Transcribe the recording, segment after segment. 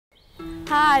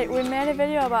Hi, we made a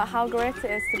video about how great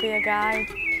it is to be a guide.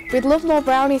 We'd love more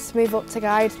brownies to move up to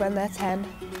guides when they're 10.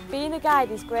 Being a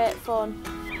guide is great fun.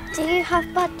 Do you have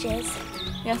badges?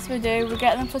 Yes, we do. We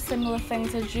get them for similar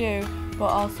things as you, but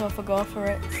also for Go For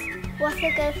It. What's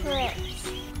a Go For It?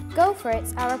 Go For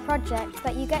It's are a project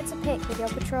that you get to pick with your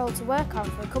patrol to work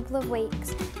on for a couple of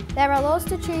weeks. There are loads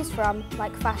to choose from,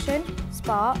 like fashion,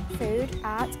 sport, food,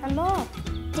 art and more.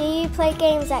 Do you play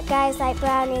games that guys like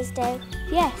Brownies do?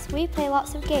 Yes, we play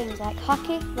lots of games like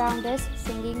hockey, rounders,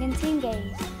 singing and team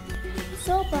games.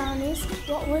 So Brownies,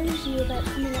 what worries you about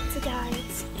coming up to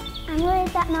guides? I'm worried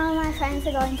that none of my friends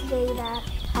are going to be there.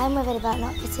 I'm worried about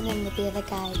not fitting in with the other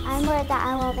guides. I'm worried that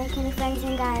I won't make any friends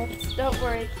in guides. Don't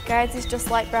worry, guides is just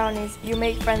like Brownies. You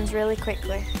make friends really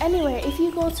quickly. Anyway, if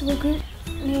you go to a group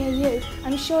near you,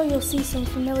 I'm sure you'll see some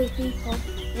familiar people.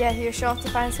 Yeah, you're sure to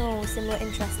find someone with similar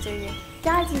interests to you.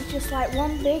 Guides is just like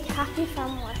one big happy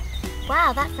family.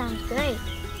 Wow, that sounds great.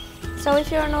 So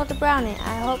if you're an older brownie,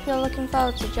 I hope you're looking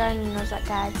forward to joining us at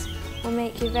Guides. We'll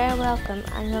make you very welcome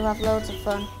and you'll have loads of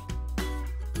fun.